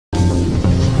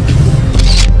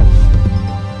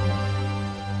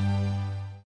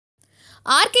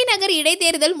RK நகர்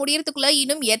இடைத்தேர்தல் முடியறதுக்குள்ள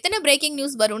இன்னும் எத்தனை பிரேக்கிங்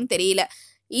நியூஸ் வரும்னு தெரியல.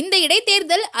 இந்த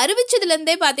இடைத்தேர்தல்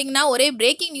அறிவிச்சதுலேருந்தே பார்த்தீங்கன்னா ஒரே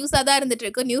பிரேக்கிங் நியூஸாக தான் இருந்துட்டு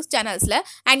இருக்கு நியூஸ் சேனல்ஸில்.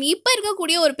 அண்ட் இப்போ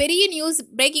இருக்கக்கூடிய ஒரு பெரிய நியூஸ்,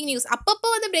 பிரேக்கிங் நியூஸ், அப்பப்போ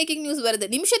வந்து பிரேக்கிங் நியூஸ் வருது,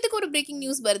 நிமிஷத்துக்கு ஒரு பிரேக்கிங்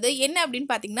நியூஸ் வருது. என்ன அப்படின்னு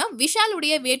பார்த்தீங்கன்னா,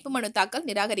 விஷாலுடைய வேட்புமனு தாக்கல்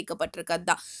நிராகரிக்கப்பட்டிருக்கு.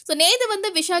 அதுதான். ஸோ நேற்று வந்து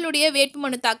விஷாலுடைய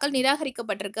வேட்புமனு தாக்கல்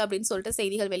நிராகரிக்கப்பட்டிருக்கு அப்படின்னு சொல்லிட்டு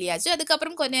செய்திகள் வெளியாச்சு.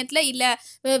 அதுக்கப்புறம் கொஞ்ச நேரத்தில் இல்லை,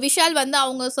 விஷால் வந்து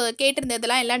அவங்க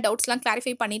கேட்டிருந்ததெல்லாம் எல்லாம் டவுட்ஸ்லாம்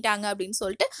கிளாரிஃபை பண்ணிட்டாங்க அப்படின்னு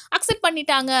சொல்லிட்டு அக்செப்ட்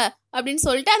பண்ணிட்டாங்க அப்படின்னு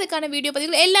சொல்லிட்டு அதுக்கான வீடியோ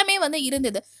பதிவுகள் எல்லாமே வந்து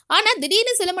இருந்தது. ஆனால்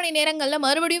திடீர்னு சில மணி நேரங்களில்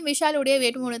மறுபடியும் விஷாலுடைய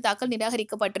வேட்புமனு தாக்கல்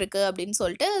நிராகரிக்கப்பட்டிருக்கு அப்படின்னு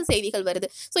சொல்லிட்டு செய்திகள் வருது.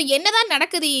 ஸோ என்னதான்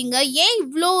நடக்குது இங்க? ஏன்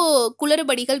இவ்வளோ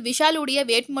குளறுபடிகள் விஷாலுடைய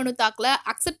வேட்புமனு தாக்கலை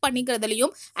அக்செப்ட்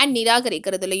பண்ணிக்கிறதுலையும் அண்ட்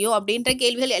நிராகரிக்கிறதுலையும் அப்படின்ற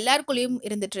கேள்விகள் எல்லாருக்குள்ளேயும்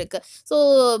இருந்துட்டு இருக்கு. ஸோ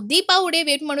தீபாவுடைய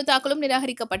வேட்புமனு தாக்கலும்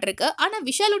நிராகரிக்கப்பட்டிருக்கு. ஆனால்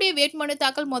விஷாலுடைய வேட்புமனு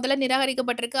தாக்கல் முதல்ல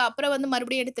நிராகரிக்கப்பட்டிருக்கு, அப்புறம் வந்து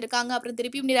மறுபடியும் எடுத்திருக்காங்க, அப்புறம்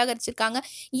திருப்பியும் நிராகரிச்சிருக்காங்க.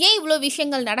 ஏன் இவ்வளோ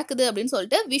விஷயங்கள் நடக்குது அப்படின்னு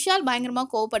சொல்லிட்டு விஷால்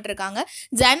பயங்கரமாக கோவப்பட்டிருக்காங்க.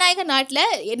 ஜனநாயக நாட்டில்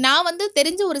நான் வந்து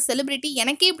தெரிஞ்ச ஒரு செலிபிரிட்டி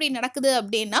எனக்கே இப்படி நடக்குது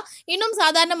அப்படின்னா இன்னும்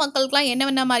சாதாரண மக்களுக்குலாம்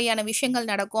என்ன மாதிரியான விஷயங்கள்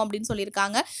நடக்கும் அப்படின்னு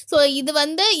சொல்லியிருக்காங்க. ஸோ இது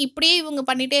வந்து இப்படியே இவங்க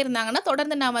பண்ணிட்டே இருந்தாங்கன்னா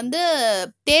தொடர்ந்து நான் வந்து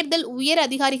தேர்தல் உயர்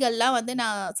அதிகாரிகள்லாம் வந்து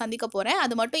நான் சந்திக்க போகிறேன்,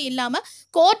 அது மட்டும் இல்லாமல்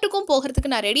கோர்ட்டுக்கும்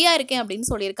போகிறதுக்கு நான் ரெடியாக இருக்கேன்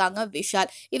அப்படின்னு சொல்லியிருக்காங்க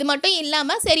விஷால். இது மட்டும்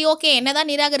இல்லாமல் சரி ஓகே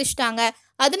என்னதான் நிராகரிச்சிட்டாங்க,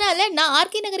 அதனால நான்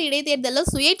ஆர்கே நகர்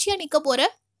இடைத்தேர்தலில் சுயேட்சையாக நிற்க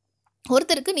போகிறேன்,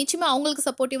 ஒருத்தருக்கு நிச்சயமா அவங்களுக்கு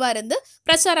சப்போர்ட்டிவாக இருந்து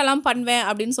பிரச்சாரம்லாம் பண்ணுவேன்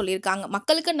அப்படின்னு சொல்லியிருக்காங்க.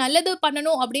 மக்களுக்கு நல்லது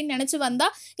பண்ணணும் அப்படின்னு நினச்சி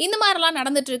வந்தால் இந்த மாதிரிலாம்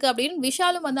நடந்துட்டு இருக்கு அப்படின்னு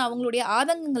விஷாலும் வந்து அவங்களுடைய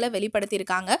ஆதங்கங்களை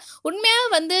வெளிப்படுத்தியிருக்காங்க. உண்மையாக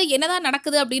வந்து என்னதான்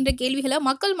நடக்குது அப்படின்ற கேள்விகளை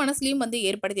மக்கள் மனசுலையும் வந்து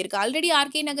ஏற்படுத்தியிருக்கு. ஆல்ரெடி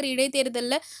ஆர்கே நகர்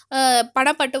இடைத்தேர்தலில்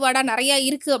பணப்பட்டுவாடா நிறையா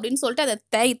இருக்குது அப்படின்னு சொல்லிட்டு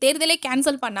அதை தேர்தலே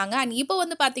கேன்சல் பண்ணாங்க. அண்ட் இப்போ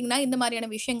வந்து பார்த்திங்கன்னா இந்த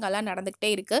மாதிரியான விஷயங்கள்லாம்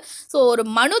நடந்துக்கிட்டே இருக்குது. ஸோ ஒரு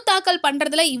மனு தாக்கல்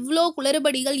பண்ணுறதுல இவ்வளோ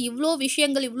குளறுபடிகள், இவ்வளோ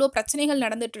விஷயங்கள், இவ்வளோ பிரச்சனைகள்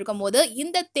நடந்துட்டு இருக்கும் போது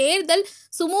இந்த தேர்தல்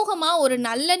சுமூகமா ஒரு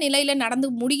நல்ல நிலையில நடந்து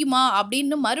முடியுமா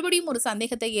அப்படின்னு மறுபடியும் ஒரு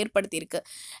சந்தேகத்தை ஏற்படுத்தியிருக்கு.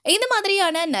 இந்த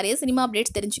மாதிரியான நிறைய சினிமா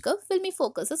அப்டேட்ஸ் தெரிஞ்சுக்க ஃபில்மி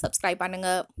ஃபோக்கஸை சப்ஸ்கிரைப் பண்ணுங்க.